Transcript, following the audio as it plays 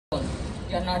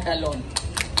You are not alone.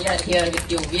 We are here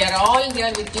with you. We are all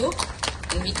here with you.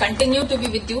 And we continue to be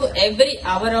with you every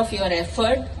hour of your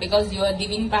effort, because you are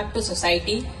giving back to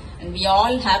society. And we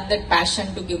all have that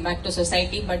passion to give back to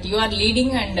society. But you are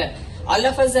leading, and all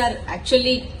of us are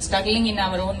actually struggling in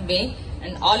our own way.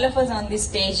 And all of us on this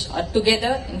stage are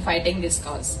together in fighting this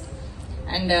cause.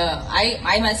 And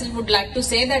I myself would like to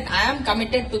say that I am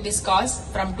committed to this cause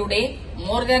from today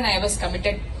more than I was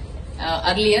committed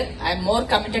earlier. I am more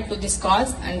committed to this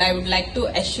cause, and I would like to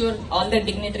assure all the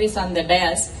dignitaries on the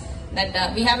dais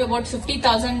that we have about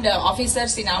 50,000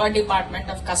 officers in our Department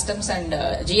of Customs and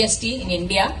GST in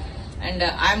India, and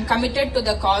I am committed to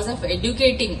the cause of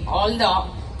educating all the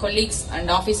colleagues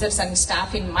and officers and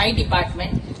staff in my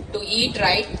department to eat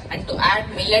right and to add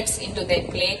millets into their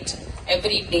plate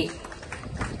every day.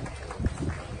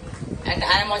 And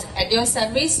I am at your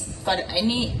service for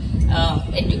any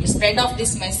spread of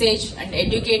this message and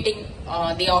educating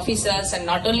the officers, and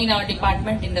not only in our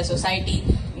department, in the society,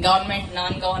 government,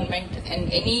 non-government,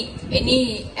 and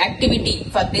any activity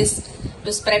for this,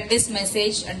 to spread this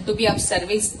message and to be of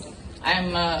service. I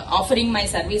am offering my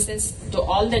services to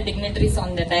all the dignitaries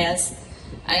on the dais.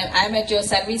 I am at your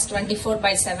service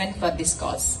 24/7 for this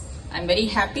cause. I am very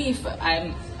happy if I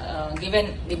am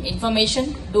given the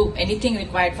information, do anything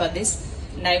required for this,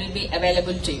 and I will be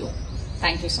available to you.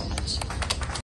 Thank you so much.